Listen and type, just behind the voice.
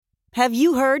Have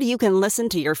you heard you can listen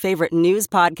to your favorite news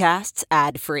podcasts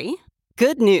ad-free?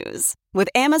 Good news! With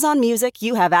Amazon Music,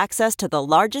 you have access to the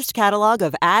largest catalog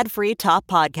of ad-free top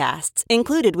podcasts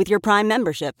included with your Prime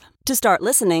membership. To start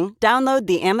listening, download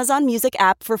the Amazon Music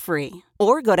app for free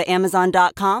or go to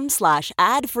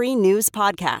amazon.com/ad-free news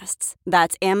podcasts.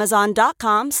 That's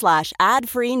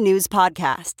amazon.com/ad-free news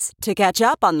podcasts to catch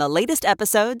up on the latest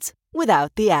episodes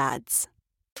without the ads.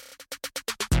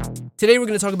 Today we're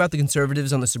going to talk about the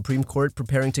conservatives on the Supreme Court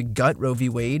preparing to gut Roe v.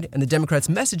 Wade and the Democrats'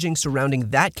 messaging surrounding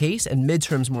that case and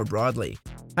midterms more broadly.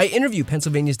 I interview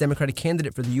Pennsylvania's Democratic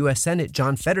candidate for the U.S. Senate,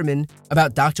 John Fetterman,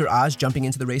 about Dr. Oz jumping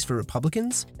into the race for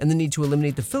Republicans and the need to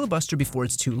eliminate the filibuster before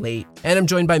it's too late. And I'm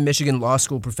joined by Michigan Law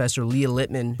School professor Leah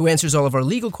Littman, who answers all of our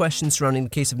legal questions surrounding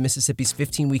the case of Mississippi's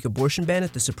 15-week abortion ban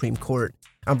at the Supreme Court.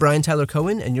 I'm Brian Tyler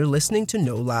Cohen, and you're listening to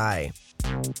No Lie.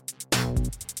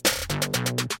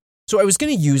 So I was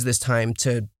going to use this time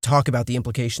to talk about the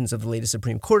implications of the latest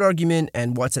Supreme Court argument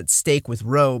and what's at stake with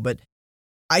Roe, but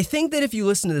I think that if you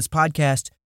listen to this podcast,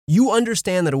 you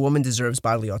understand that a woman deserves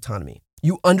bodily autonomy.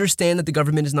 You understand that the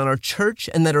government is not our church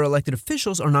and that our elected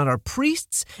officials are not our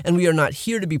priests, and we are not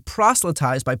here to be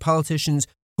proselytized by politicians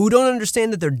who don't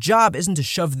understand that their job isn't to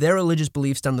shove their religious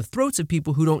beliefs down the throats of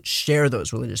people who don't share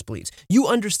those religious beliefs. You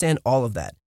understand all of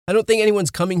that. I don't think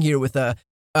anyone's coming here with a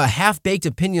half-baked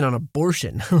opinion on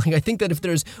abortion. I think that if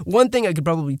there's one thing I could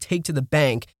probably take to the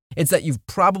bank, it's that you've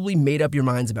probably made up your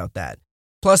minds about that.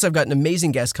 Plus, I've got an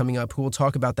amazing guest coming up who will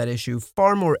talk about that issue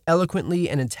far more eloquently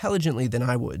and intelligently than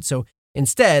I would. So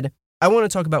instead, I want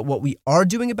to talk about what we are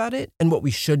doing about it and what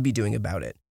we should be doing about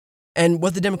it. And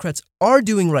what the Democrats are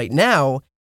doing right now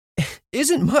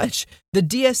isn't much. The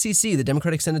DSCC, the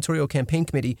Democratic Senatorial Campaign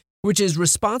Committee, which is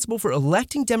responsible for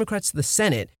electing Democrats to the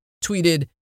Senate, tweeted,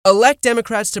 "Elect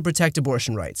Democrats to protect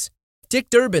abortion rights."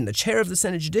 Dick Durbin, the chair of the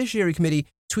Senate Judiciary Committee,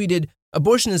 tweeted,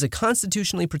 "Abortion is a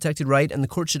constitutionally protected right, and the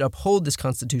court should uphold this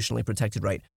constitutionally protected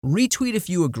right. Retweet if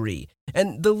you agree."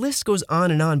 And the list goes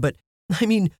on, but I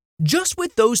mean, just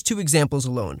with those two examples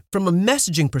alone, from a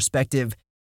messaging perspective,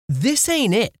 this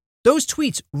ain't it. Those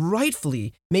tweets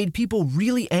rightfully made people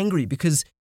really angry because,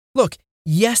 look,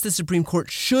 yes, the Supreme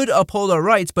Court should uphold our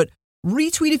rights, but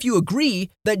retweet if you agree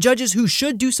that judges who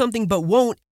should do something but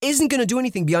won't isn't going to do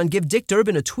anything beyond give Dick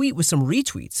Durbin a tweet with some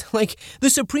retweets. The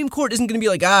Supreme Court isn't going to be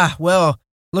like, well,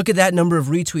 look at that number of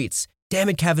retweets. Damn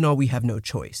it, Kavanaugh, we have no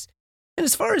choice. And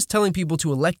as far as telling people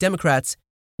to elect Democrats,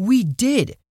 we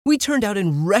did. We turned out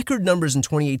in record numbers in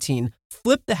 2018,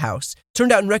 flipped the House,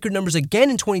 turned out in record numbers again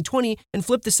in 2020, and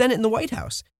flipped the Senate and the White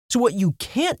House. So what you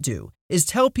can't do is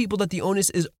tell people that the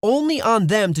onus is only on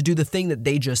them to do the thing that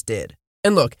they just did.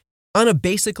 And look, on a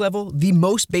basic level, the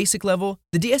most basic level,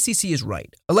 the DSCC is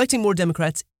right. Electing more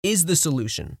Democrats is the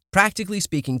solution. Practically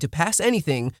speaking, to pass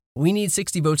anything, we need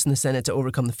 60 votes in the Senate to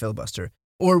overcome the filibuster.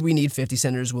 Or we need 50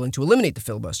 senators willing to eliminate the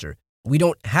filibuster. We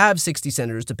don't have 60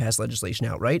 senators to pass legislation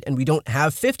outright, and we don't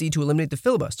have 50 to eliminate the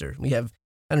filibuster. We have,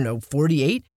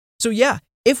 48? So yeah,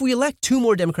 if we elect 2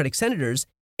 more Democratic senators,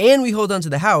 and we hold on to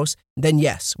the House, then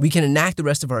yes, we can enact the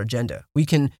rest of our agenda. We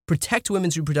can protect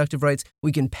women's reproductive rights,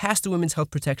 we can pass the Women's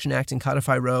Health Protection Act and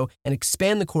codify Roe, and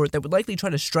expand the court that would likely try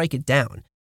to strike it down.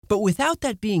 But without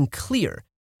that being clear,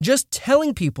 just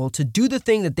telling people to do the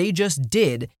thing that they just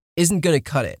did isn't going to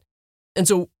cut it. And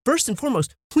so, first and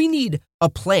foremost, we need a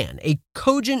plan, a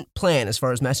cogent plan as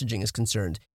far as messaging is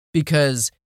concerned, because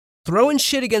throwing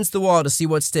shit against the wall to see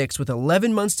what sticks with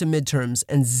 11 months to midterms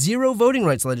and 0 voting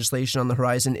rights legislation on the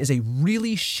horizon is a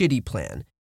really shitty plan.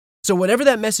 So whatever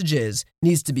that message is,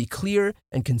 needs to be clear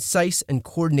and concise and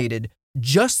coordinated,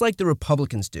 just like the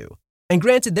Republicans do. And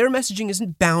granted, their messaging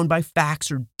isn't bound by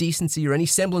facts or decency or any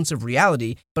semblance of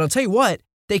reality, but I'll tell you what,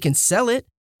 they can sell it.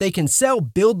 They can sell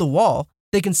Build the Wall.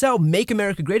 They can sell Make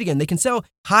America Great Again. They can sell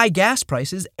high gas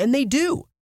prices, and they do.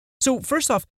 So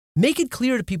first off, make it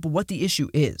clear to people what the issue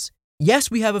is.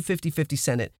 Yes, we have a 50-50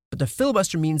 Senate, but the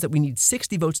filibuster means that we need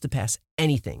 60 votes to pass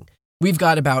anything. We've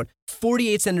got about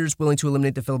 48 senators willing to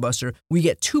eliminate the filibuster. We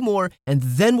get 2 more, and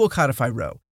then we'll codify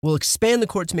Roe. We'll expand the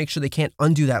court to make sure they can't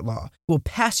undo that law. We'll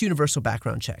pass universal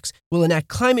background checks. We'll enact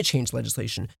climate change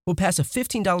legislation. We'll pass a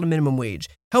 $15 minimum wage,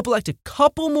 help elect a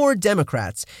couple more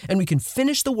Democrats, and we can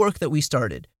finish the work that we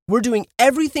started. We're doing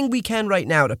everything we can right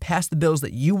now to pass the bills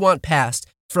that you want passed,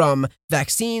 from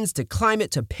vaccines to climate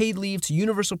to paid leave to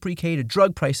universal pre-K to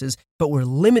drug prices, but we're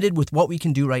limited with what we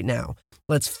can do right now.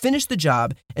 Let's finish the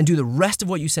job and do the rest of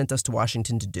what you sent us to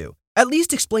Washington to do. At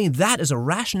least explain that as a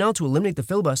rationale to eliminate the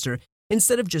filibuster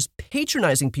instead of just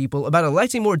patronizing people about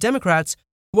electing more Democrats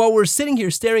while we're sitting here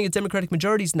staring at Democratic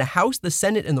majorities in the House, the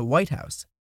Senate, and the White House.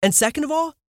 And second of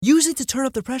all, use it to turn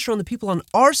up the pressure on the people on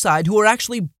our side who are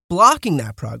actually blocking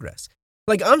that progress.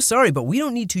 Like, I'm sorry, but we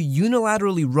don't need to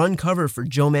unilaterally run cover for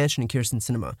Joe Manchin and Kyrsten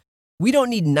Sinema. We don't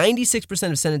need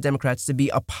 96% of Senate Democrats to be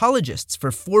apologists for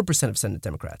 4% of Senate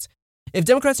Democrats. If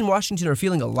Democrats in Washington are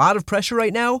feeling a lot of pressure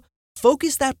right now,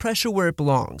 focus that pressure where it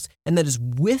belongs, and that is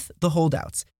with the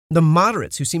holdouts, the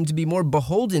moderates who seem to be more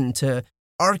beholden to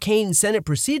arcane Senate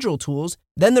procedural tools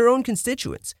than their own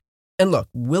constituents. And look,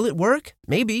 will it work?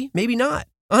 Maybe, maybe not.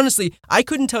 Honestly, I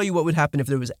couldn't tell you what would happen if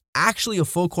there was actually a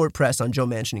full court press on Joe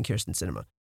Manchin and Kyrsten Sinema.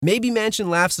 Maybe Manchin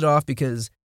laughs it off because,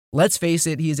 let's face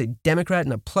it, he is a Democrat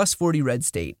in a plus 40 red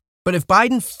state. But if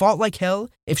Biden fought like hell,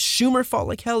 if Schumer fought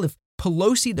like hell, if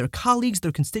Pelosi, their colleagues,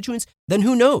 their constituents, then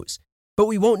who knows? But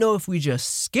we won't know if we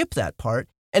just skip that part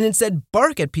and instead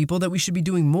bark at people that we should be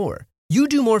doing more. You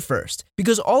do more first,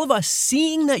 because all of us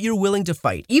seeing that you're willing to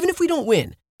fight, even if we don't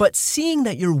win, but seeing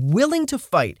that you're willing to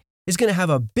fight is going to have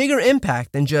a bigger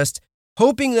impact than just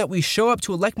hoping that we show up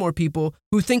to elect more people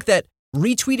who think that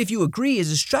retweet if you agree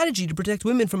is a strategy to protect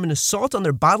women from an assault on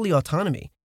their bodily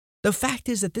autonomy. The fact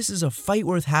is that this is a fight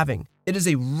worth having. It is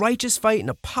a righteous fight and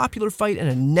a popular fight and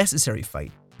a necessary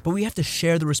fight. But we have to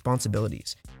share the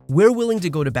responsibilities. We're willing to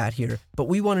go to bat here, but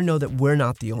we want to know that we're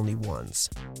not the only ones.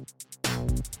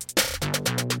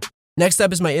 Next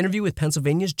up is my interview with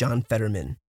Pennsylvania's John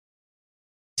Fetterman.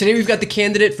 Today we've got the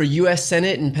candidate for U.S.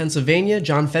 Senate in Pennsylvania,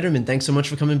 John Fetterman. Thanks so much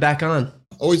for coming back on.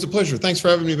 Always a pleasure. Thanks for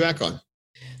having me back on.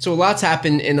 So a lot's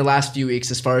happened in the last few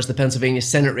weeks as far as the Pennsylvania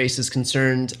Senate race is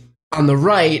concerned. On the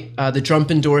right, the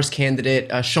Trump-endorsed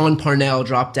candidate, Sean Parnell,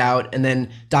 dropped out, and then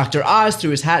Dr. Oz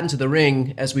threw his hat into the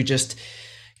ring as we just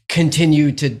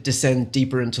continue to descend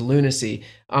deeper into lunacy.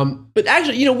 But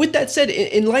actually, with that said,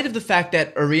 in light of the fact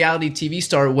that a reality TV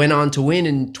star went on to win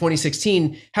in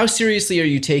 2016, how seriously are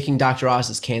you taking Dr.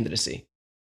 Oz's candidacy?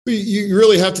 You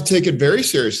really have to take it very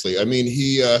seriously. I mean,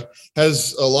 he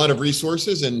has a lot of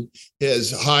resources and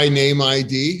has high name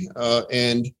ID.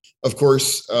 And of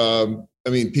course,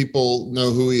 people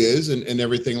know who he is and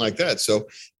everything like that. So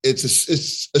it's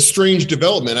a strange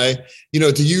development.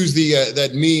 To use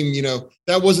that meme,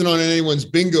 that wasn't on anyone's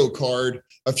bingo card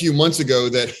a few months ago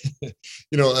that,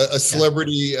 a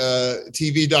celebrity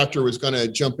TV doctor was going to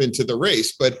jump into the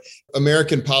race. But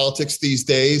American politics these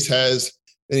days has,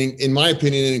 in my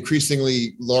opinion, an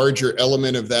increasingly larger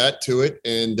element of that to it.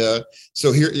 And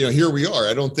so here we are.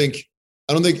 I don't think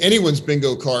anyone's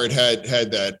bingo card had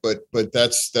that, but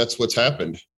that's what's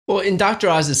happened. Well, in Dr.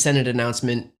 Oz's Senate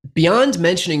announcement, beyond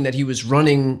mentioning that he was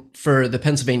running for the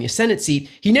Pennsylvania Senate seat,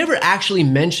 he never actually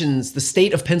mentions the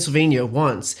state of Pennsylvania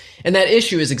once. And that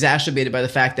issue is exacerbated by the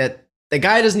fact that the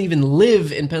guy doesn't even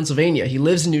live in Pennsylvania. He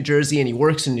lives in New Jersey and he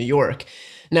works in New York.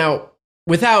 Now,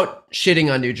 without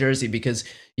shitting on New Jersey, because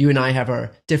you and I have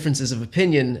our differences of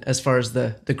opinion as far as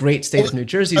the great state of New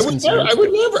Jersey is concerned. I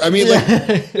would never. I mean,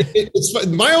 it's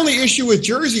my only issue with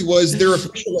Jersey was their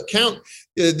official account.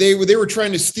 They were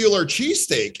trying to steal our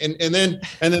cheesesteak, and then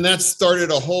that started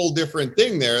a whole different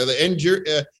thing there.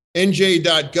 The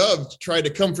NJ.gov tried to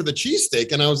come for the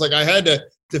cheesesteak, and I was like, I had to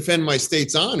defend my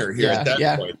state's honor here at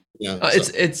that point.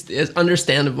 It's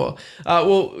understandable.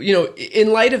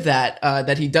 In light of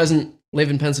that he doesn't live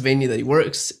in Pennsylvania, that he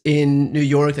works in New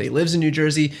York, that he lives in New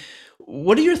Jersey.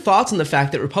 What are your thoughts on the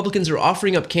fact that Republicans are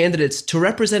offering up candidates to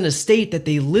represent a state that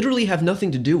they literally have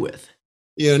nothing to do with?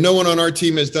 No one on our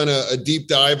team has done a deep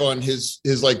dive on his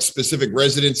like specific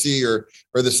residency or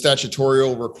the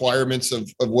statutorial requirements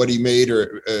of what he made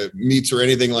or meets or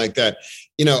anything like that.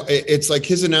 It's like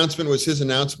his announcement was his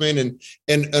announcement,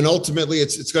 and ultimately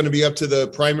it's going to be up to the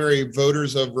primary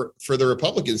voters for the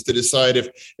Republicans to decide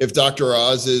if Dr.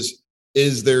 Oz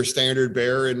is their standard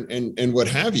bearer and what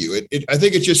have you. I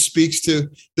think it just speaks to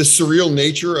the surreal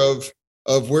nature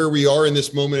of where we are in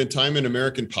this moment in time in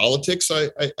American politics,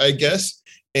 I guess.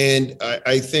 And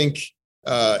I think,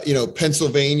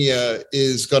 Pennsylvania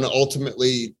is going to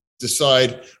ultimately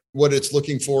decide what it's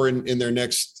looking for in their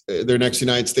next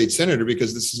United States senator,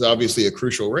 because this is obviously a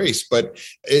crucial race. But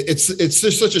it's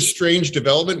just such a strange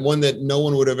development, one that no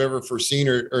one would have ever foreseen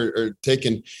or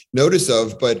taken notice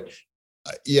of. But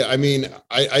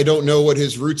I don't know what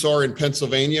his roots are in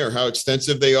Pennsylvania or how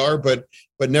extensive they are, but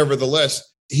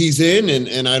nevertheless, he's in,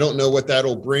 and I don't know what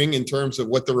that'll bring in terms of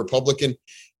what the Republican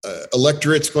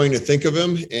electorate's going to think of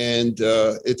him. And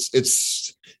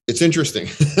it's interesting.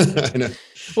 I know.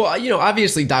 Well,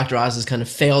 obviously Dr. Oz has kind of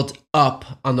failed up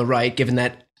on the right, given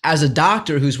that as a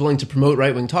doctor who's willing to promote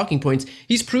right-wing talking points,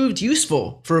 he's proved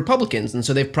useful for Republicans. And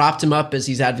so they've propped him up as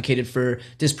he's advocated for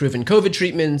disproven COVID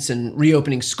treatments and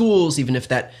reopening schools, even if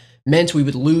that meant we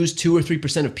would lose 2 or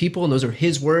 3% of people. And those are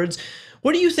his words.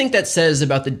 What do you think that says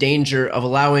about the danger of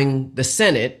allowing the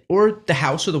Senate, or the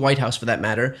House, or the White House for that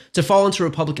matter, to fall into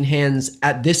Republican hands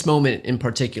at this moment in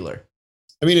particular?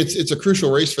 I mean, it's a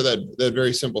crucial race for that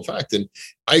very simple fact. And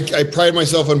I pride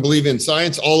myself on believing in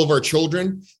science. All of our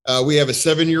children, we have a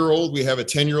 7-year-old, we have a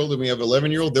 10-year-old, and we have an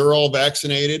 11-year-old. They're all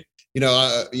vaccinated.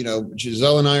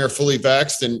 Giselle and I are fully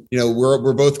vaxxed, and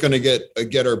we're both going to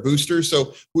get our boosters.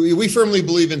 So we firmly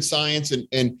believe in science,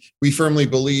 and we firmly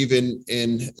believe in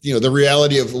the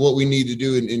reality of what we need to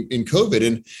do in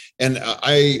COVID. And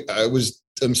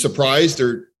I'm surprised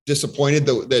or disappointed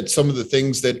that some of the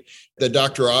things that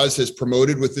Dr. Oz has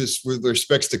promoted with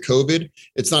respects to COVID,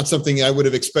 it's not something I would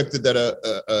have expected that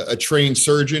a trained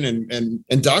surgeon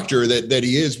and doctor that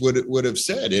he is would have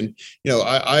said. And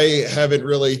I haven't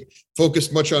really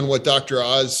focused much on what Dr.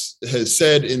 Oz has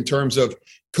said in terms of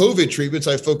COVID treatments.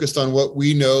 I focused on what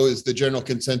we know is the general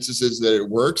consensus is that it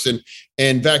works,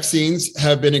 and vaccines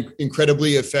have been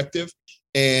incredibly effective.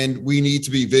 And we need to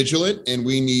be vigilant, and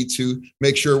we need to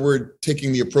make sure we're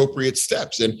taking the appropriate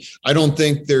steps. And I don't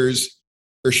think there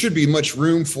should be much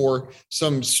room for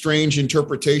some strange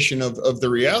interpretation of the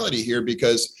reality here,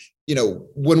 because,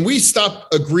 when we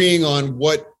stop agreeing on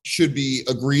what should be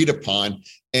agreed upon,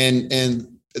 and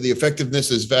the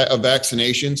effectiveness of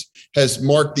vaccinations has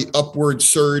marked the upward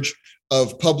surge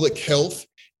of public health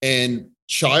and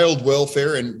child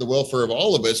welfare and the welfare of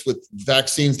all of us with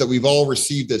vaccines that we've all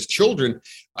received as children.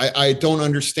 I don't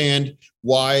understand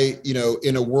why,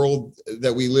 in a world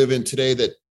that we live in today,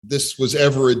 that this was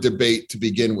ever a debate to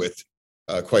begin with,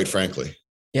 quite frankly.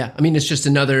 Yeah. I mean, it's just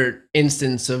another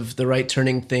instance of the right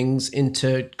turning things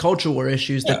into culture war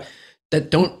issues that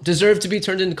don't deserve to be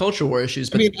turned into culture war issues.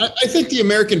 But I think the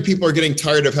American people are getting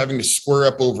tired of having to square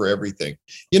up over everything.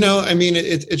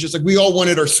 It's just like we all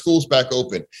wanted our schools back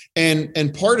open.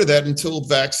 And part of that, until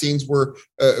vaccines were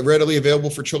readily available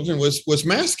for children, was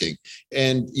masking.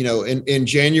 And, in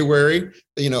January,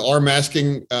 our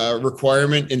masking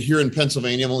requirement, and here in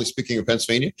Pennsylvania, I'm only speaking of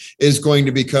Pennsylvania, is going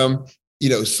to become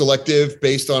selective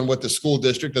based on what the school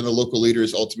district and the local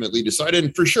leaders ultimately decided.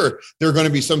 And for sure, there are going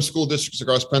to be some school districts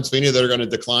across Pennsylvania that are going to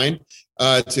decline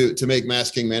to make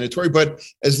masking mandatory. But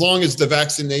as long as the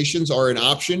vaccinations are an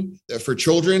option for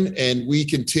children, and we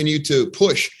continue to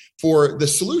push for the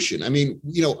solution. I mean,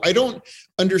 I don't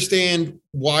understand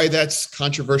why that's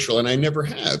controversial, and I never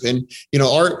have. And,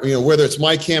 whether it's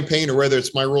my campaign or whether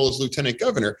it's my role as lieutenant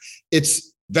governor, it's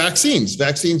vaccines.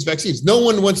 No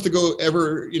one wants to go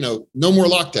ever, no more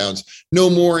lockdowns, no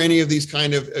more any of these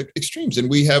kind of extremes. And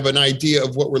we have an idea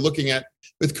of what we're looking at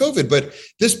with COVID. But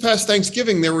this past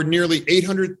Thanksgiving, there were nearly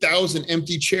 800,000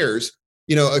 empty chairs,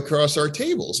 across our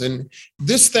tables. And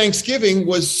this Thanksgiving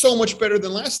was so much better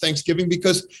than last Thanksgiving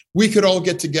because we could all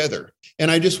get together. And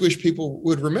I just wish people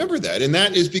would remember that. And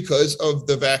that is because of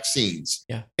the vaccines.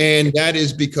 Yeah. And that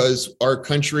is because our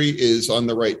country is on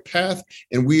the right path,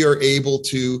 and we are able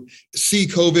to see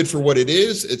COVID for what it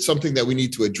is. It's something that we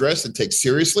need to address and take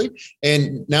seriously.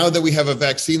 And now that we have a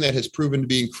vaccine that has proven to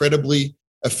be incredibly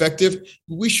effective,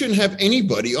 we shouldn't have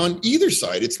anybody on either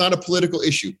side. It's not a political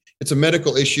issue. It's a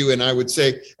medical issue. And I would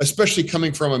say, especially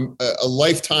coming from a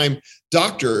lifetime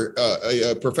doctor,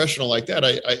 a professional like that,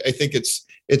 I think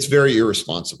it's very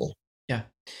irresponsible. Yeah.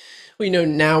 Well,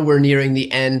 now we're nearing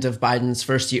the end of Biden's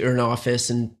first year in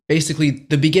office and basically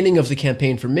the beginning of the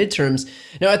campaign for midterms.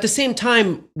 Now, at the same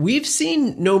time, we've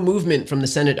seen no movement from the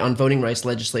Senate on voting rights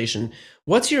legislation.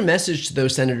 What's your message to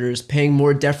those senators paying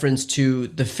more deference to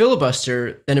the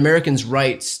filibuster than Americans'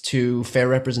 rights to fair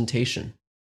representation?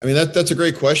 I mean, that's a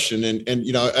great question.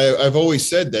 And I've always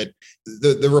said that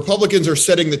the Republicans are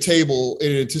setting the table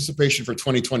in anticipation for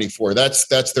 2024.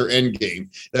 That's their end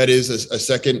game. That is a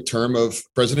second term of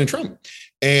President Trump.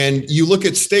 And you look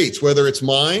at states, whether it's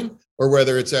mine or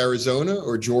whether it's Arizona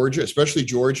or Georgia, especially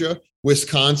Georgia,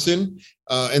 Wisconsin,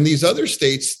 and these other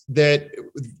states, that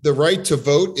the right to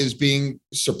vote is being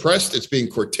suppressed. It's being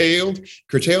curtailed.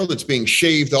 It's being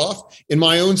shaved off. In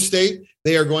my own state,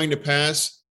 they are going to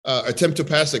attempt to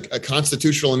pass a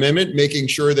constitutional amendment, making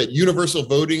sure that universal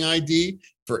voting ID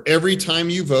for every time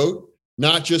you vote,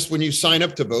 not just when you sign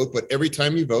up to vote, but every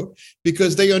time you vote,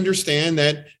 because they understand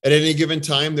that at any given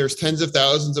time, there's tens of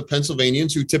thousands of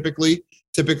Pennsylvanians who typically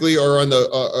are on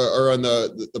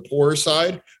the poorer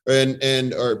side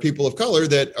and are people of color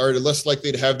that are less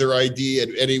likely to have their ID at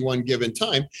any one given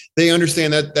time. They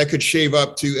understand that could shave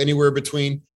up to anywhere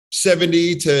between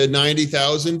 70 to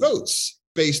 90,000 votes.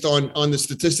 based on the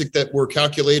statistic that were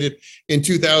calculated in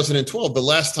 2012, the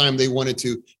last time they wanted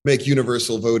to make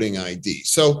universal voting ID.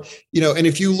 So, and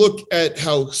if you look at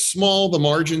how small the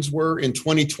margins were in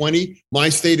 2020, my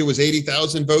state, it was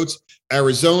 80,000 votes.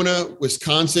 Arizona,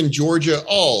 Wisconsin, Georgia,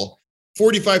 all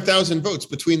 45,000 votes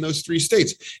between those three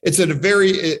states. It's a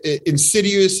very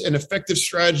insidious and effective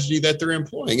strategy that they're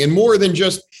employing. And more than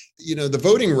just, the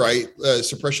voting right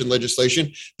suppression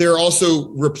legislation, they're also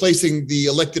replacing the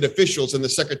elected officials and the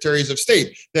secretaries of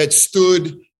state that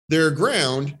stood their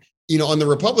ground, on the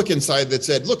Republican side that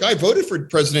said, look, I voted for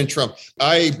President Trump.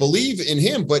 I believe in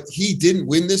him, but he didn't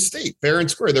win this state fair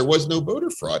and square. There was no voter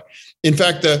fraud. In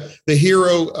fact, the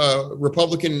hero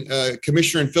Republican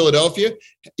commissioner in Philadelphia,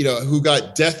 who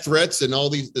got death threats and all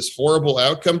this horrible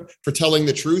outcome for telling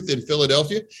the truth in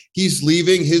Philadelphia, he's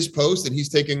leaving his post and he's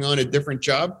taking on a different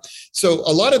job. So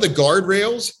a lot of the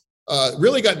guardrails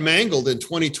really got mangled in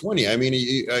 2020. I mean,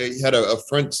 he had a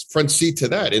front seat to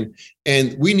that,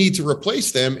 and we need to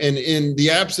replace them. And in the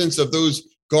absence of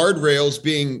those guardrails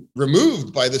being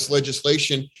removed by this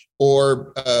legislation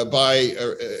or by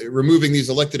removing these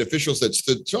elected officials that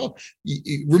stood tall,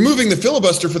 removing the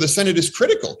filibuster for the Senate is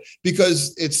critical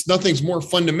because nothing's more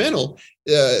fundamental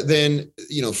than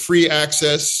free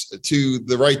access to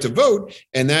the right to vote,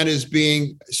 and that is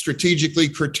being strategically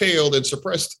curtailed and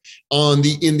suppressed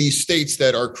in these states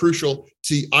that are crucial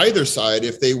to either side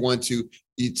if they want to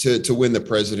win the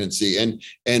presidency.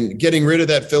 And getting rid of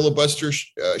that filibuster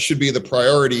should be the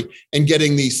priority, and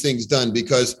getting these things done,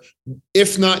 because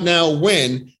if not now,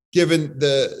 when? Given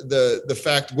the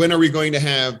fact, when are we going to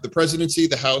have the presidency,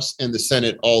 the House, and the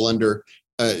Senate all under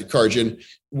charge? And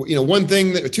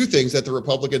two things that the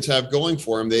Republicans have going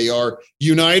for them: they are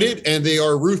united and they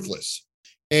are ruthless.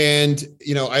 And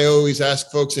I always ask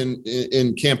folks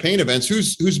in campaign events,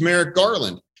 who's Merrick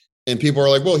Garland? And people are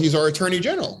like, well, he's our attorney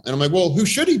general. And I'm like, well, who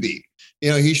should he be?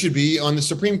 He should be on the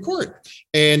Supreme Court.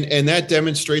 And that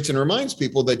demonstrates and reminds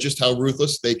people that just how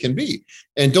ruthless they can be.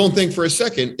 And don't think for a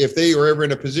second, if they are ever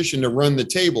in a position to run the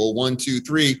table, 1, 2,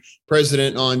 3,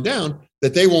 president on down,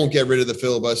 that they won't get rid of the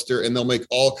filibuster, and they'll make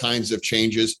all kinds of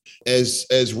changes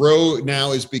as Roe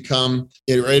now has become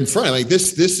in front. Like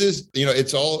this is,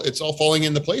 it's all falling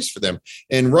into place for them.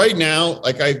 And right now,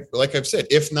 like I've said,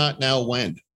 if not now,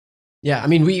 when? Yeah, I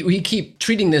mean, we keep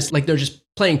treating this like they're just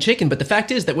playing chicken, but the fact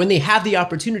is that when they have the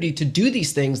opportunity to do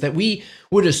these things that we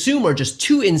would assume are just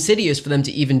too insidious for them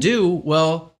to even do,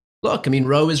 well, look, I mean,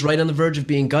 Roe is right on the verge of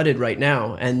being gutted right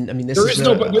now, and I mean, there is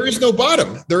no bottom.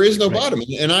 There is no bottom,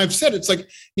 and I've said it's like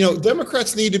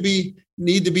Democrats need to be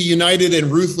united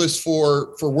and ruthless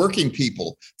for working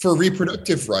people, for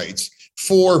reproductive rights,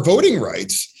 for voting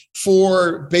rights,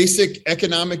 for basic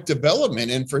economic development,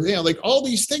 and for all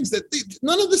these things that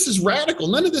none of this is radical.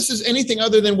 None of this is anything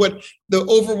other than what the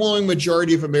overwhelming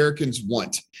majority of Americans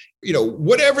want.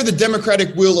 Whatever the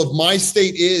Democratic will of my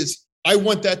state is, I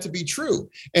want that to be true.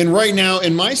 And right now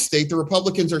in my state, the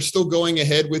Republicans are still going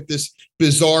ahead with this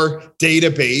bizarre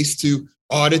database to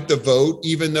audit the vote,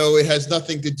 even though it has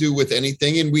nothing to do with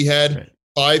anything. And we had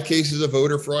 5 cases of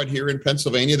voter fraud here in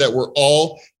Pennsylvania that were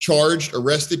all charged,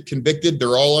 arrested, convicted. They're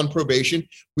all on probation.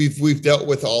 We've dealt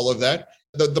with all of that.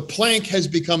 The plank has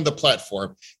become the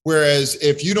platform. Whereas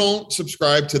if you don't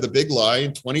subscribe to the big lie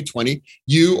in 2020,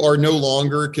 you are no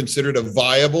longer considered a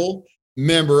viable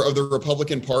member of the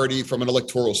Republican Party from an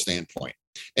electoral standpoint.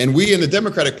 And we in the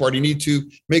Democratic Party need to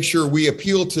make sure we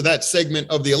appeal to that segment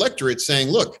of the electorate saying,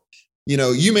 look,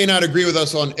 you may not agree with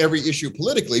us on every issue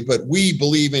politically, but we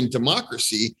believe in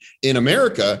democracy in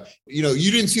America.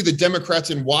 You didn't see the Democrats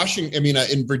in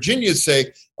in Virginia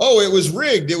say, oh, it was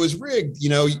rigged. It was rigged.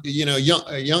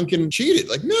 Youngkin cheated.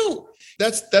 Like, no,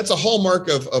 that's a hallmark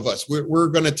of us. We're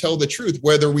going to tell the truth,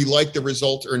 whether we like the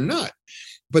result or not.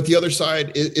 But the other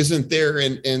side isn't there.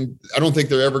 And I don't think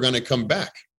they're ever going to come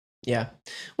back. Yeah.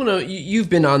 Well, no, you've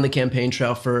been on the campaign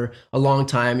trail for a long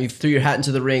time. You threw your hat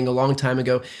into the ring a long time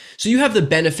ago. So you have the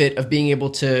benefit of being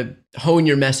able to hone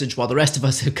your message while the rest of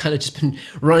us have kind of just been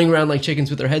running around like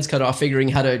chickens with their heads cut off, figuring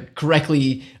how to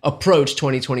correctly approach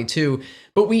 2022.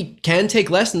 But we can take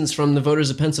lessons from the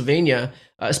voters of Pennsylvania,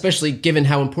 especially given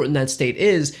how important that state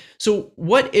is. So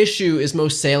what issue is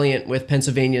most salient with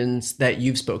Pennsylvanians that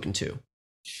you've spoken to?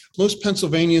 Most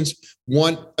Pennsylvanians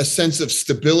want a sense of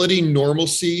stability,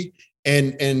 normalcy,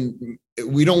 and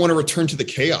we don't want to return to the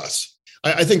chaos.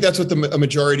 I think that's what a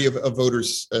majority of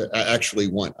voters actually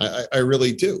want. I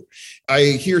really do. I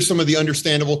hear some of the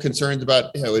understandable concerns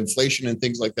about inflation and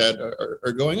things like that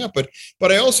are going up,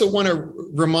 but I also want to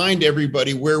remind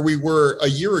everybody where we were a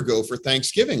year ago for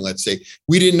Thanksgiving. Let's say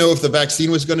we didn't know if the vaccine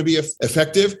was going to be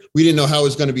effective. We didn't know how it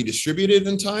was going to be distributed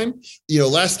in time.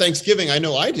 Last Thanksgiving, I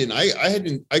know I didn't.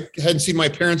 I hadn't seen my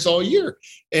parents all year,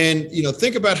 and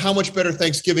think about how much better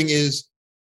Thanksgiving is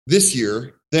this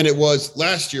year than it was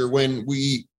last year when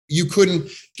you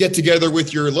couldn't get together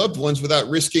with your loved ones without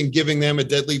risking giving them a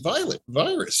deadly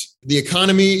virus. The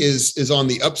economy is on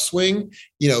the upswing.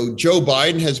 Joe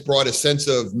Biden has brought a sense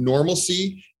of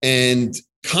normalcy and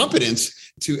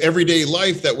competence to everyday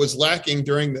life that was lacking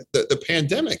during the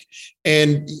pandemic.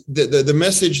 And the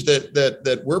message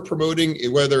that we're promoting,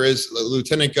 whether as a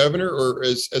lieutenant governor or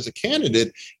as a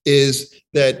candidate, is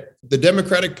that the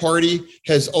Democratic Party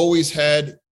has always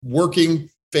had working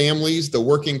families, the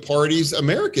working parties,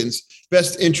 Americans'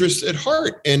 best interests at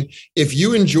heart. And if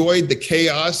you enjoyed the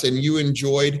chaos and you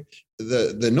enjoyed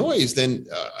the noise, then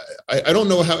I don't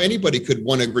know how anybody could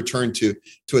want to return to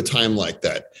a time like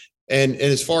that. And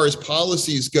as far as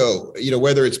policies go,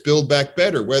 whether it's Build Back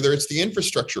Better, whether it's the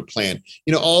infrastructure plan,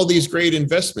 all these great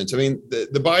investments. I mean, the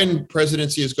Biden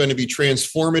presidency is going to be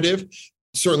transformative,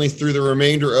 certainly through the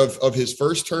remainder of his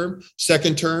first term.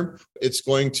 Second term, it's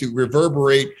going to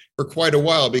reverberate for quite a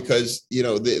while because,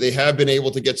 they have been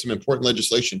able to get some important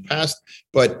legislation passed,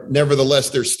 but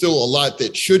nevertheless, there's still a lot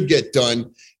that should get done,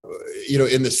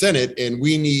 in the Senate. And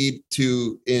we need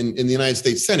to, in the United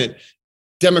States Senate,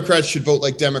 Democrats should vote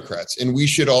like Democrats. And we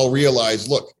should all realize,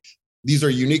 look, these are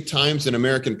unique times in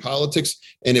American politics.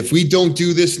 And if we don't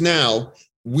do this now,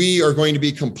 we are going to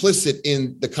be complicit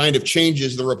in the kind of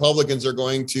changes the Republicans are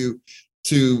going to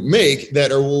make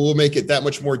that will make it that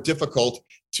much more difficult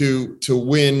to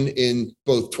win in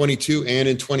both 22 and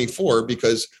in 24,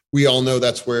 because we all know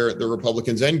that's where the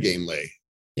Republicans' endgame lay.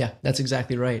 Yeah, that's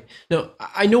exactly right. Now,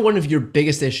 I know one of your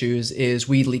biggest issues is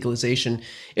weed legalization.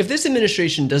 If this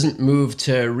administration doesn't move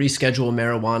to reschedule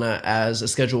marijuana as a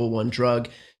Schedule I drug,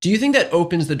 do you think that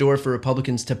opens the door for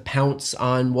Republicans to pounce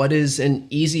on what is an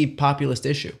easy populist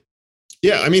issue?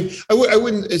 Yeah, I mean, I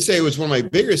wouldn't say it was one of my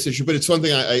biggest issues, but it's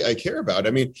something I care about.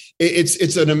 I mean,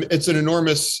 it's an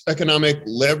enormous economic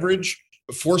leverage,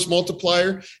 force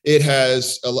multiplier. It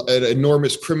has an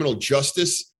enormous criminal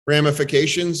justice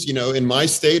ramifications, in my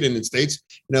state and in states.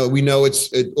 We know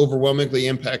it overwhelmingly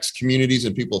impacts communities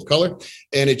and people of color,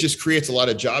 and it just creates a lot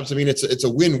of jobs. I mean, it's a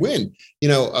win-win.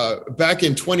 Back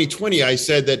in 2020, I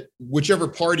said that whichever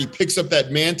party picks up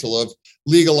that mantle of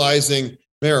legalizing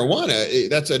marijuana,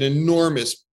 that's an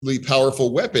enormously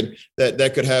powerful weapon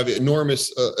that could have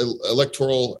enormous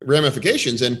electoral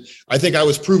ramifications. And I think I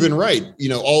was proven right.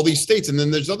 All these states, and then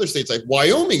there's other states like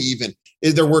Wyoming even,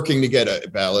 they're working to get a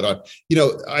ballot on.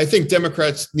 I think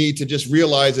Democrats need to just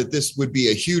realize that this would be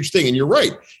a huge thing. And you're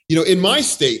right. In my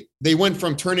state, they went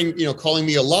from calling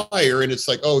me a liar, and it's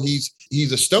like, oh,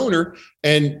 he's a stoner.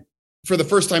 And for the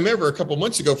first time ever, a couple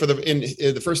months ago,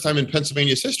 the first time in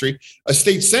Pennsylvania's history, a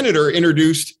state senator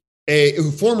introduced a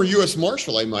former U.S.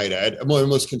 Marshal, I might add, one of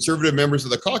the most conservative members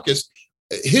of the caucus,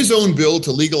 his own bill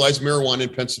to legalize marijuana in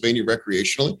Pennsylvania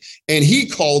recreationally, and he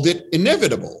called it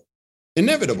inevitable.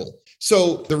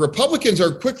 So the Republicans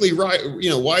are quickly,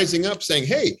 wising up, saying,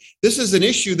 "Hey, this is an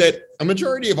issue that a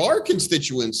majority of our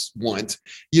constituents want.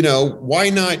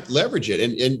 Why not leverage it?"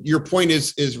 And your point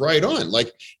is right on.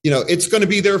 Like, it's going to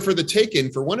be there for the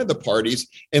taking for one of the parties.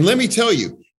 And let me tell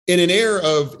you, in an era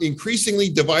of increasingly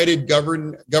divided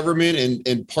government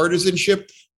and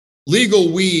partisanship,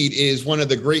 legal weed is one of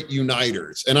the great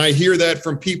uniters. And I hear that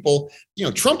from people.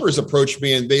 Trumpers approach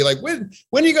me and they like, when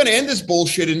are you going to end this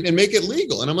bullshit and make it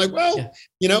legal? And I'm like, well,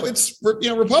 it's,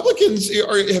 Republicans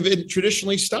have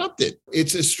traditionally stopped it.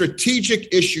 It's a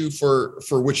strategic issue for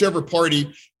whichever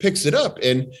party picks it up.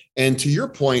 And to your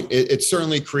point, it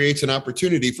certainly creates an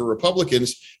opportunity for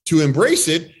Republicans to embrace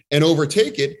it and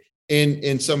overtake it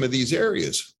in some of these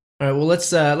areas. All right. Well,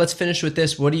 let's finish with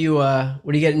this. What are you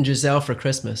getting Giselle for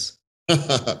Christmas?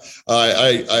 I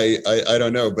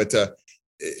don't know, but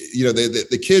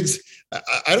the kids,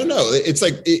 I don't know. It's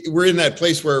like we're in that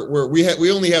place where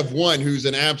we only have one who's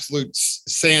an absolute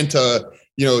Santa,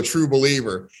 true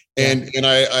believer, and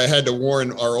I had to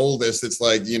warn our oldest. It's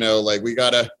like we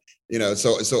gotta.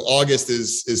 So August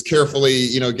is carefully,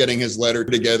 getting his letter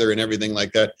together and everything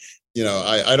like that.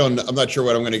 I'm not sure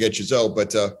what I'm going to get Giselle,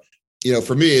 but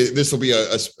for me, this will be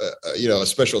a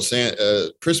special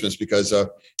Christmas because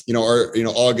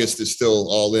August is still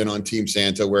all in on Team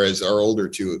Santa, whereas our older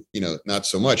two, not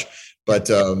so much. But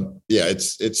yeah,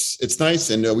 it's nice.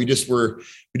 And we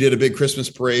did a big Christmas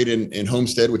parade in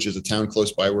Homestead, which is a town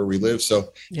close by where we live.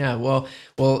 So yeah, well,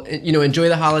 enjoy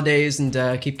the holidays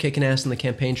and keep kicking ass on the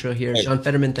campaign trail here. Hey. John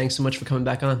Fetterman, thanks so much for coming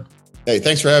back on. Hey,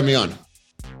 thanks for having me on.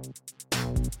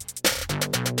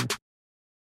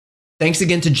 Thanks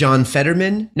again to John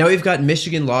Fetterman. Now we've got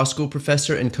Michigan Law School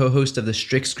professor and co-host of the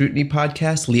Strict Scrutiny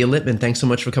podcast, Leah Lippman. Thanks so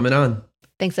much for coming on.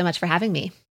 Thanks so much for having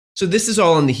me. So this is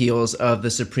all on the heels of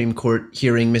the Supreme Court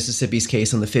hearing Mississippi's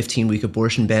case on the 15-week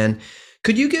abortion ban.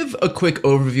 Could you give a quick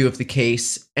overview of the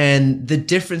case and the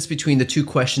difference between the two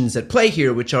questions at play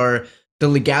here, which are the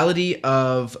legality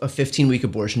of a 15-week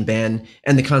abortion ban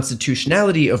and the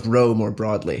constitutionality of Roe more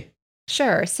broadly?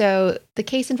 Sure. So the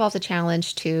case involves a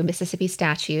challenge to Mississippi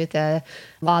statute, the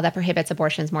law that prohibits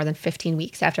abortions more than 15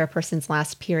 weeks after a person's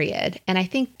last period. And I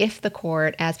think if the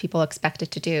court, as people expect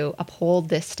it to do, uphold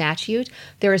this statute,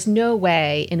 there is no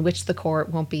way in which the court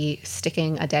won't be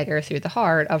sticking a dagger through the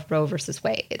heart of Roe versus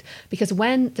Wade. Because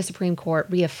when the Supreme Court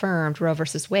reaffirmed Roe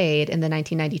versus Wade in the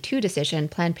 1992 decision,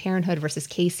 Planned Parenthood versus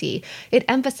Casey, it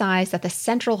emphasized that the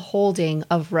central holding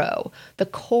of Roe, the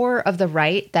core of the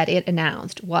right that it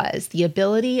announced, was the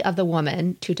ability of the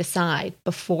woman to decide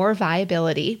before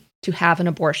viability to have an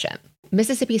abortion.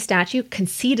 Mississippi statute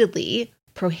conceitedly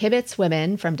prohibits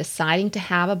women from deciding to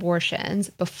have abortions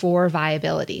before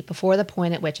viability, before the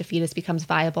point at which a fetus becomes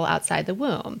viable outside the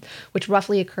womb, which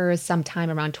roughly occurs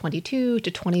sometime around 22 to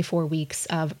 24 weeks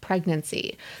of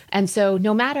pregnancy. And so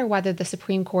no matter whether the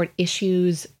Supreme Court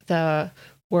issues the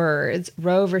words,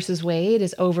 Roe versus Wade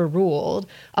is overruled,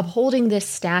 upholding this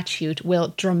statute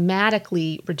will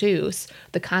dramatically reduce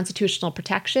the constitutional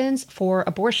protections for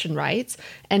abortion rights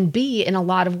and be, in a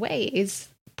lot of ways,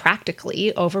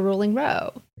 practically overruling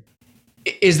Roe.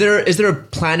 Is there a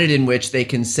planet in which they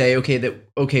can say,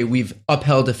 okay, we've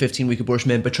upheld a 15-week abortion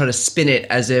ban, but try to spin it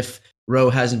as if Roe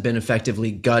hasn't been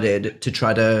effectively gutted to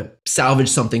try to salvage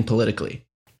something politically?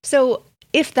 So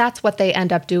if that's what they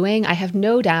end up doing, I have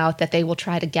no doubt that they will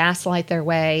try to gaslight their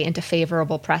way into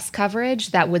favorable press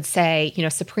coverage that would say,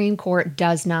 Supreme Court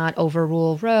does not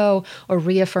overrule Roe or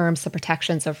reaffirms the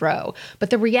protections of Roe. But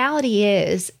the reality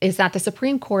is that the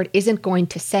Supreme Court isn't going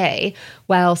to say,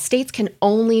 well, states can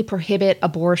only prohibit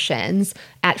abortions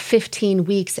at 15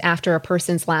 weeks after a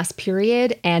person's last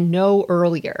period and no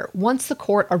earlier. Once the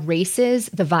court erases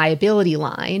the viability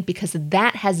line, because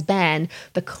that has been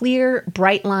the clear,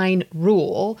 bright line rule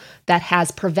that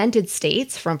has prevented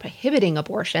states from prohibiting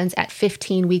abortions at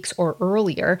 15 weeks or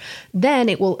earlier, then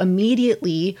it will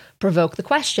immediately provoke the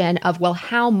question of, well,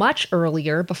 how much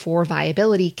earlier before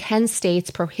viability can states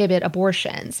prohibit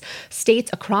abortions? States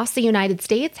across the United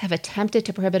States have attempted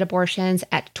to prohibit abortions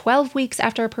at 12 weeks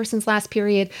after a person's last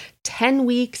period, 10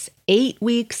 weeks, 8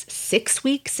 weeks, 6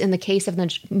 weeks in the case of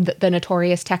the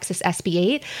notorious Texas SB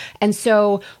 8. And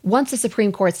so once the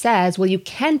Supreme Court says, well, you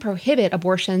can prohibit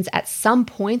abortions at some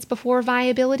points before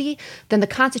viability, then the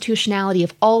constitutionality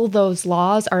of all those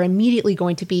laws are immediately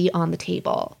going to be on the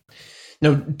table.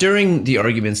 Now, during the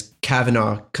arguments,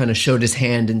 Kavanaugh kind of showed his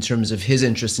hand in terms of his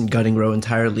interest in gutting Roe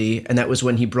entirely. And that was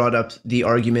when he brought up the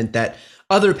argument that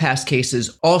other past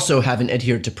cases also haven't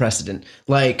adhered to precedent,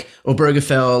 like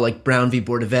Obergefell, like Brown v.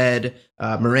 Board of Ed,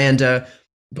 Miranda.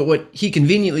 But what he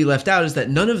conveniently left out is that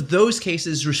none of those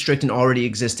cases restrict an already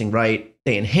existing right.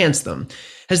 They enhance them.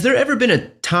 Has there ever been a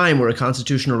time where a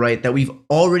constitutional right that we've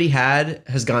already had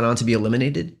has gone on to be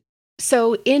eliminated?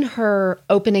 So in her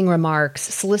opening remarks,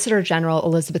 Solicitor General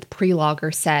Elizabeth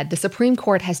Prelogar said the Supreme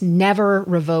Court has never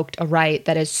revoked a right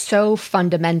that is so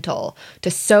fundamental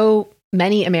to so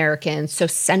many Americans, so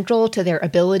central to their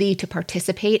ability to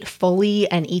participate fully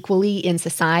and equally in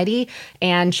society.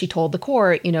 And she told the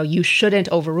court, you shouldn't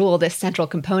overrule this central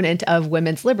component of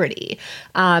women's liberty.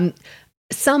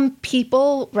 Some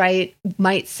people,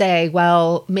 might say,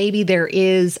 well, maybe there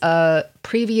is a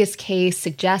previous case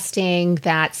suggesting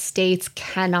that states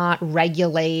cannot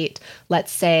regulate,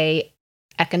 let's say,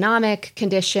 economic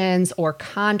conditions or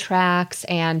contracts,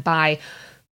 and by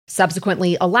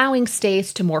subsequently allowing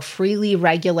states to more freely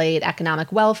regulate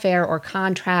economic welfare or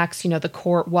contracts, the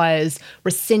court was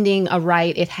rescinding a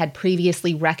right it had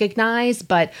previously recognized,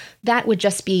 but that would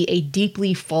just be a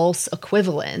deeply false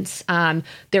equivalence.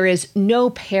 There is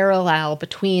no parallel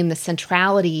between the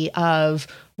centrality of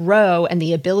Roe and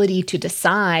the ability to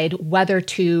decide whether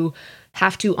to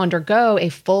have to undergo a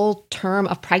full term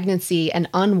of pregnancy and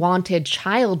unwanted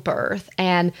childbirth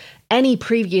and any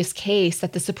previous case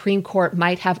that the Supreme Court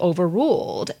might have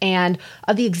overruled. And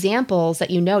of the examples that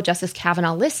Justice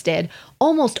Kavanaugh listed,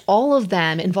 almost all of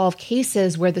them involve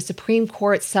cases where the Supreme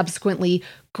Court subsequently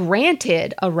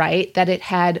granted a right that it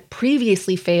had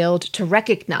previously failed to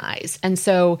recognize. And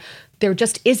so there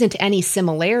just isn't any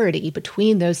similarity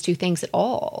between those two things at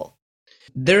all.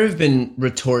 There have been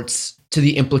retorts to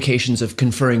the implications of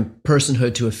conferring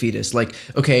personhood to a fetus. Like,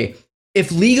 okay,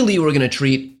 if legally we're going to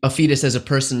treat a fetus as a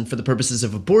person for the purposes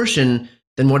of abortion,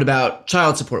 then what about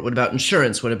child support? What about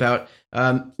insurance? What about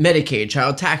Medicaid,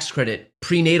 child tax credit,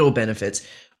 prenatal benefits?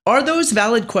 Are those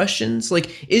valid questions?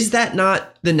 Like, is that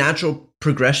not the natural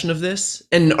progression of this?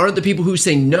 And aren't the people who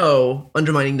say no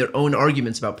undermining their own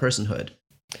arguments about personhood?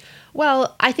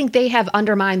 Well, I think they have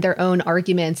undermined their own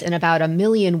arguments in about a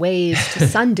million ways to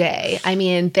Sunday. I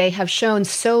mean, they have shown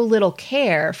so little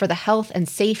care for the health and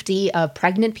safety of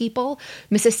pregnant people.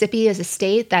 Mississippi is a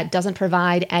state that doesn't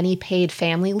provide any paid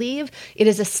family leave. It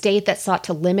is a state that sought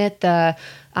to limit the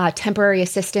temporary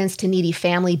assistance to needy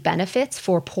family benefits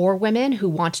for poor women who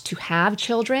want to have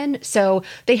children. So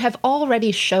they have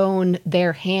already shown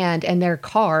their hand and their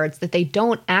cards that they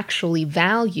don't actually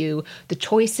value the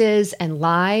choices and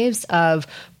lives of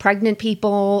pregnant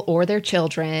people or their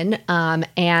children.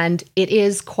 And it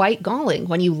is quite galling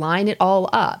when you line it all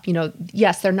up. You know,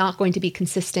 yes, they're not going to be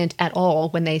consistent at all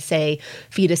when they say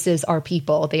fetuses are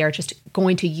people. They are just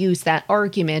going to use that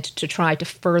argument to try to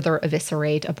further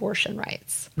eviscerate abortion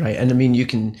rights. Right. And I mean, you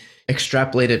can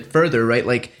extrapolate it further, right?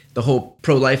 Like the whole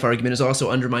pro-life argument is also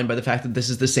undermined by the fact that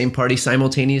this is the same party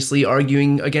simultaneously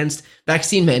arguing against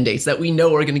vaccine mandates that we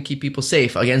know are going to keep people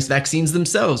safe, against vaccines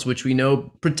themselves, which we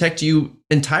know protect you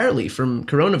entirely from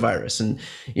coronavirus and,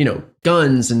 you know,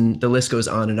 guns, and the list goes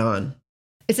on and on.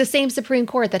 It's the same Supreme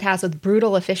Court that has, with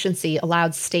brutal efficiency,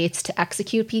 allowed states to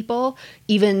execute people,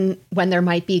 even when there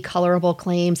might be colorable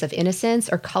claims of innocence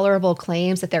or colorable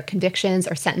claims that their convictions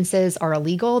or sentences are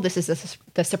illegal. This is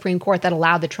the Supreme Court that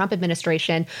allowed the Trump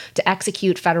administration to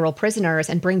execute federal prisoners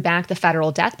and bring back the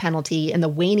federal death penalty in the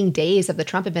waning days of the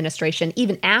Trump administration,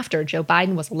 even after Joe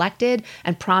Biden was elected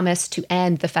and promised to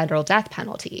end the federal death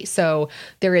penalty. So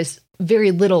there is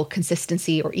very little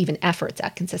consistency or even efforts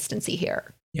at consistency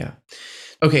here. Yeah.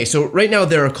 Okay, so right now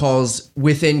there are calls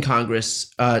within Congress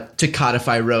to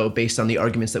codify Roe based on the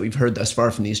arguments that we've heard thus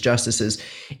far from these justices.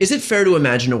 Is it fair to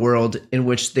imagine a world in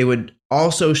which they would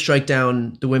also strike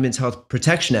down the Women's Health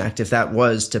Protection Act if that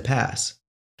was to pass?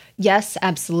 Yes,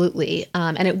 absolutely.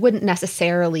 And it wouldn't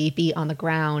necessarily be on the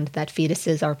ground that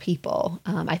fetuses are people.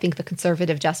 I think the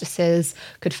conservative justices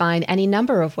could find any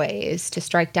number of ways to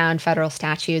strike down federal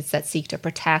statutes that seek to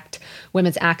protect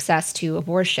women's access to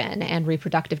abortion and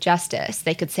reproductive justice.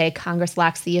 They could say Congress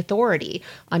lacks the authority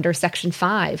under Section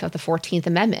 5 of the 14th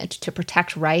Amendment to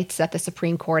protect rights that the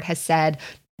Supreme Court has said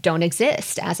don't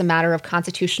exist as a matter of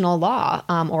constitutional law,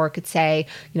 or it could say,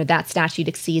 that statute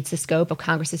exceeds the scope of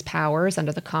Congress's powers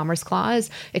under the Commerce Clause.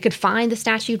 It could find the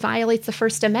statute violates the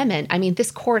First Amendment. I mean,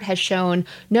 this court has shown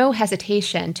no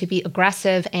hesitation to be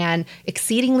aggressive and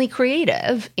exceedingly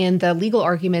creative in the legal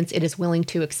arguments it is willing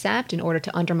to accept in order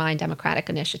to undermine democratic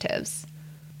initiatives.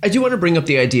 I do want to bring up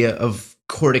the idea of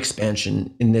court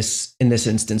expansion in this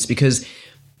instance, because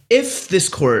if this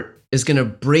court is going to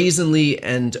brazenly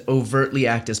and overtly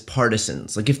act as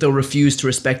partisans, like if they'll refuse to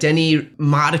respect any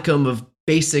modicum of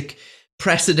basic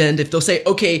precedent, if they'll say,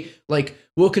 okay, like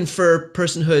we'll confer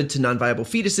personhood to non-viable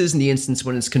fetuses in the instance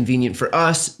when it's convenient for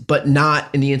us, but not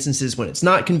in the instances when it's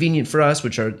not convenient for us,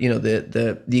 which are,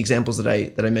 the examples that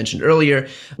I mentioned earlier.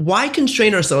 Why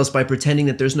constrain ourselves by pretending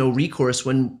that there's no recourse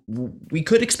when we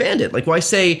could expand it? Like, why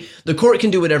say the court can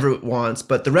do whatever it wants,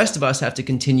 but the rest of us have to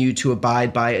continue to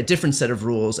abide by a different set of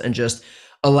rules and just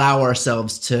allow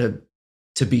ourselves to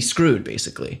be screwed,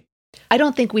 basically? I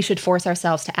don't think we should force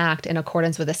ourselves to act in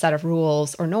accordance with a set of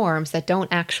rules or norms that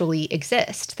don't actually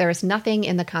exist. There is nothing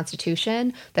in the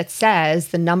Constitution that says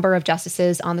the number of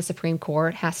justices on the Supreme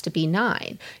Court has to be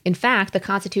 9. In fact, the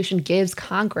Constitution gives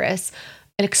Congress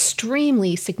an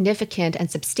extremely significant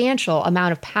and substantial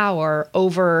amount of power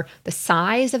over the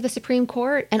size of the Supreme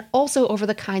Court and also over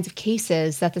the kinds of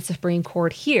cases that the Supreme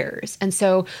Court hears. And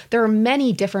so there are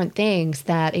many different things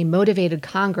that a motivated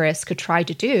Congress could try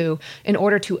to do in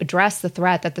order to address the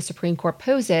threat that the Supreme Court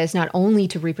poses, not only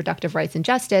to reproductive rights and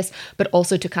justice, but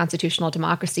also to constitutional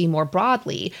democracy more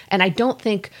broadly. And I don't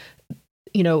think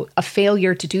a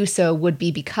failure to do so would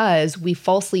be because we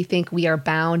falsely think we are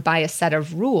bound by a set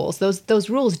of rules. Those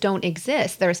rules don't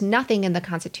exist. There's nothing in the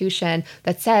Constitution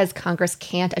that says Congress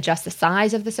can't adjust the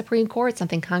size of the Supreme Court,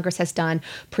 something Congress has done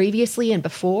previously and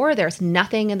before. There's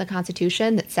nothing in the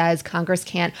Constitution that says Congress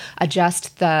can't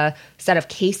adjust the set of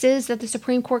cases that the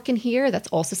Supreme Court can hear. That's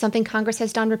also something Congress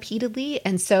has done repeatedly.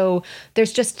 And so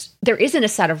there isn't a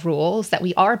set of rules that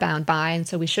we are bound by. And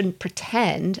so we shouldn't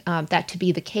pretend that to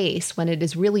be the case when it It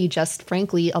is really just,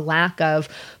 frankly, a lack of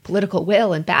political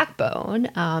will and backbone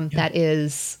that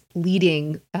is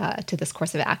leading to this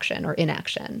course of action or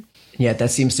inaction. Yeah,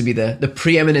 that seems to be the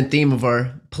preeminent theme of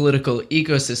our political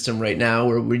ecosystem right now,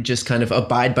 where we just kind of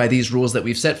abide by these rules that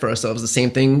we've set for ourselves. The same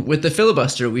thing with the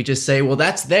filibuster. We just say, well,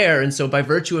 that's there. And so by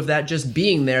virtue of that just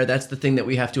being there, that's the thing that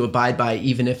we have to abide by,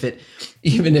 even if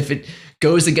it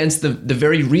goes against the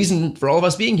very reason for all of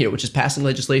us being here, which is passing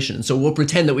legislation. And so we'll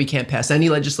pretend that we can't pass any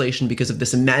legislation because of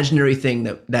this imaginary thing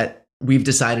that we've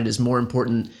decided is more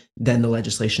important than the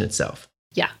legislation itself.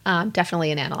 Yeah,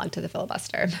 definitely an analog to the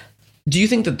filibuster. Do you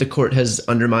think that the court has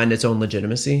undermined its own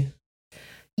legitimacy?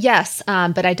 Yes,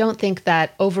 but I don't think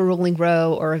that overruling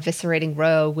Roe or eviscerating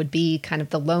Roe would be kind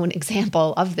of the lone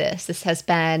example of this. This has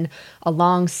been a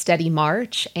long, steady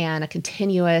march and a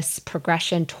continuous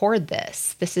progression toward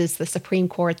this. This is the Supreme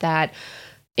Court that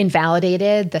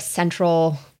invalidated the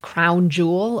central crown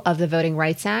jewel of the Voting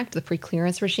Rights Act, the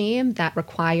preclearance regime that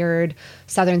required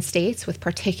Southern states with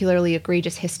particularly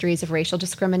egregious histories of racial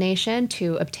discrimination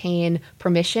to obtain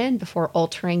permission before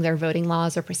altering their voting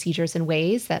laws or procedures in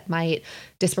ways that might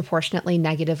disproportionately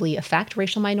negatively affect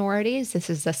racial minorities.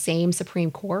 This is the same Supreme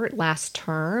Court last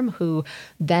term who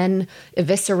then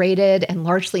eviscerated and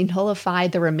largely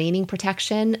nullified the remaining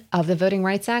protection of the Voting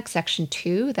Rights Act, Section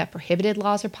 2, that prohibited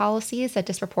laws or policies that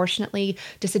disproportionately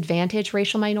disadvantage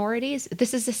racial minorities.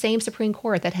 This is the same Supreme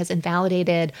Court that has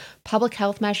invalidated public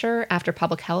health measure after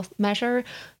public health measure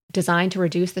designed to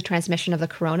reduce the transmission of the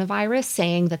coronavirus,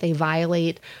 saying that they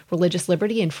violate religious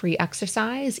liberty and free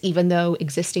exercise, even though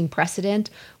existing precedent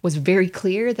was very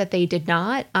clear that they did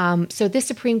not. So this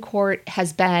Supreme Court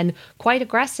has been quite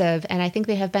aggressive, and I think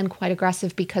they have been quite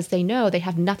aggressive because they know they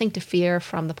have nothing to fear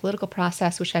from the political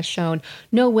process, which has shown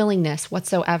no willingness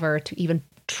whatsoever to even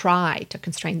try to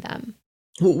constrain them.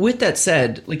 Well, with that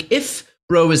said, if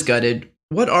Roe is gutted,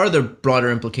 what are the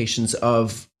broader implications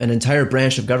of an entire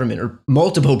branch of government or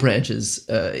multiple branches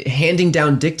handing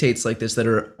down dictates like this that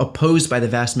are opposed by the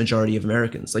vast majority of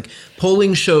Americans?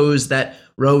 Polling shows that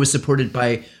Roe is supported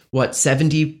by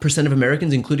 70% of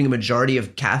Americans, including a majority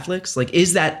of Catholics.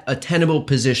 Is that a tenable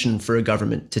position for a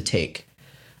government to take?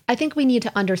 I think we need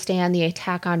to understand the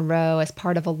attack on Roe as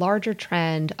part of a larger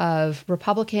trend of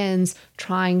Republicans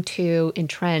trying to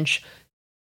entrench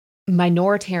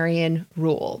minoritarian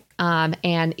rule.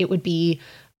 And it would be,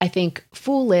 I think,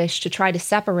 foolish to try to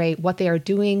separate what they are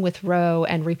doing with Roe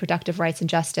and reproductive rights and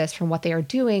justice from what they are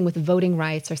doing with voting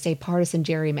rights or, say, partisan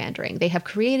gerrymandering. They have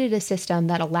created a system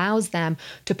that allows them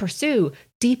to pursue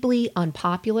deeply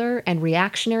unpopular and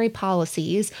reactionary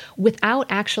policies without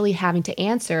actually having to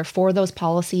answer for those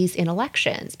policies in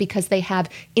elections, because they have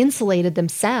insulated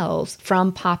themselves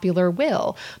from popular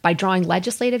will by drawing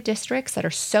legislative districts that are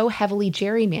so heavily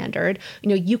gerrymandered.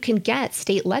 You can get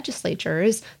state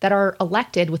legislatures that are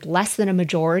elected with less than a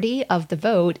majority of the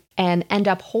vote and end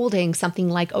up holding something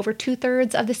like over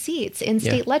 2/3 of the seats in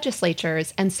state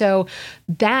legislatures. And so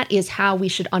that is how we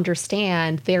should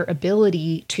understand their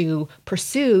ability to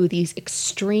pursue these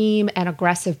extreme and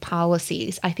aggressive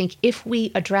policies. I think if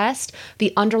we addressed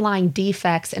the underlying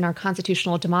defects in our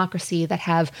constitutional democracy that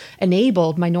have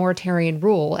enabled minoritarian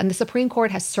rule, and the Supreme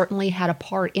Court has certainly had a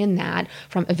part in that,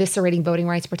 from eviscerating voting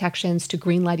rights protections to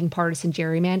greenlighting partisan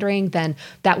gerrymandering, then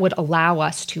that would allow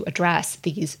us to address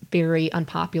these very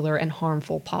unpopular and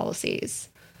harmful policies.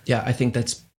 Yeah, I think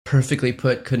that's perfectly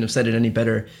put. Couldn't have said it any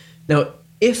better. Now,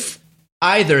 if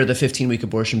either the 15-week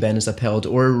abortion ban is upheld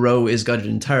or Roe is gutted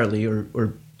entirely,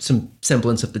 or some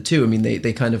semblance of the two,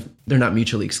 they're not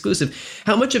mutually exclusive.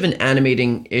 How much of an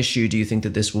animating issue do you think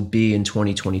that this will be in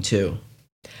 2022?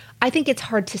 I think it's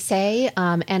hard to say,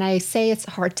 and I say it's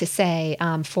hard to say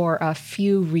for a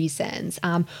few reasons.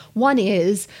 One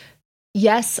is,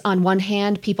 yes, on one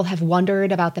hand, people have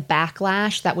wondered about the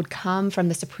backlash that would come from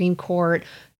the Supreme Court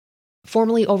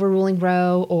formally overruling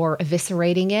Roe or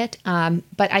eviscerating it.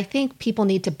 But I think people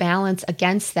need to balance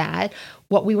against that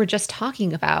what we were just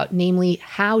talking about, namely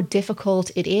how difficult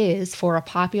it is for a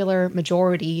popular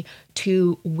majority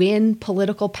to win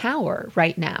political power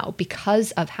right now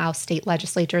because of how state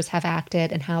legislatures have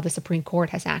acted and how the Supreme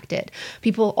Court has acted.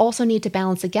 People also need to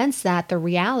balance against that the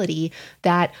reality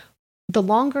that the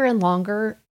longer and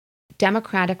longer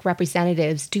Democratic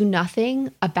representatives do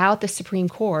nothing about the Supreme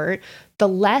Court, the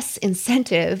less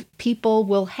incentive people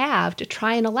will have to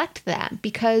try and elect them.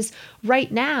 Because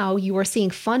right now you are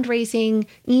seeing fundraising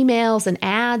emails and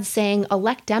ads saying,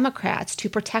 elect Democrats to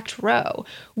protect Roe.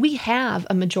 We have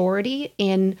a majority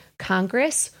in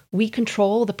Congress. We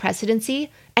control the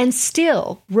presidency, And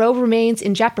still, Roe remains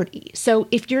in jeopardy. So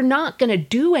if you're not going to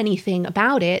do anything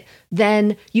about it,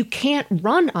 then you can't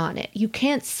run on it. You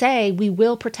can't say we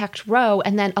will protect Roe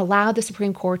and then allow the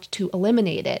Supreme Court to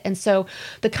eliminate it. And so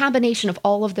the combination of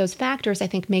all of those factors, I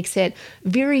think, makes it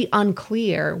very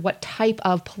unclear what type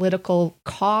of political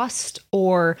cost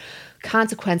or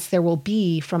consequence there will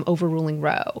be from overruling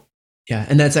Roe. Yeah,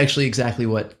 and that's actually exactly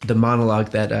what the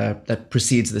monologue that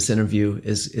precedes this interview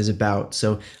is about.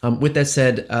 So with that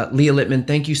said, Leah Littman,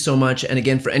 thank you so much. And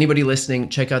again, for anybody listening,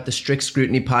 check out the Strict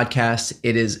Scrutiny podcast.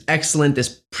 It is excellent.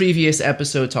 This previous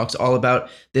episode talks all about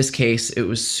this case. It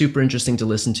was super interesting to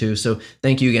listen to. So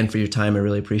thank you again for your time. I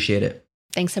really appreciate it.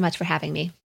 Thanks so much for having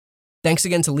me. Thanks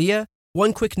again to Leah.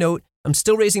 One quick note, I'm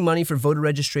still raising money for voter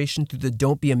registration through the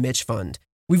Don't Be a Mitch Fund.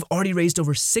 We've already raised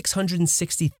over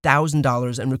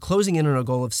 $660,000, and we're closing in on a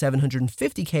goal of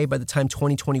 $750K by the time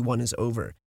 2021 is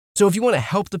over. So if you want to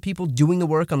help the people doing the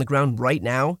work on the ground right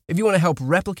now, if you want to help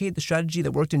replicate the strategy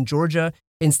that worked in Georgia,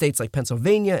 in states like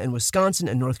Pennsylvania and Wisconsin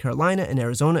and North Carolina and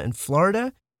Arizona and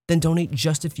Florida, then donate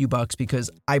just a few bucks,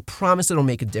 because I promise it'll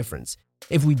make a difference.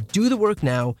 If we do the work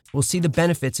now, we'll see the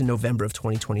benefits in November of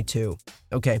 2022.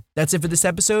 Okay, that's it for this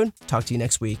episode. Talk to you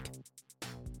next week.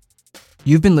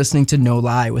 You've been listening to No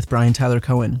Lie with Brian Tyler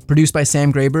Cohen, produced by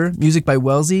Sam Graber, music by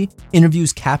Wellesley,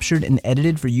 interviews captured and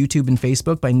edited for YouTube and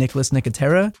Facebook by Nicholas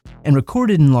Nicotera, and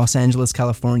recorded in Los Angeles,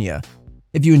 California.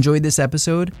 If you enjoyed this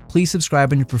episode, please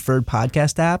subscribe on your preferred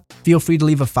podcast app, feel free to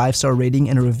leave a 5-star rating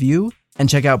and a review, and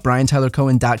check out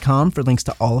BrianTylerCohen.com for links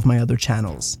to all of my other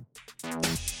channels.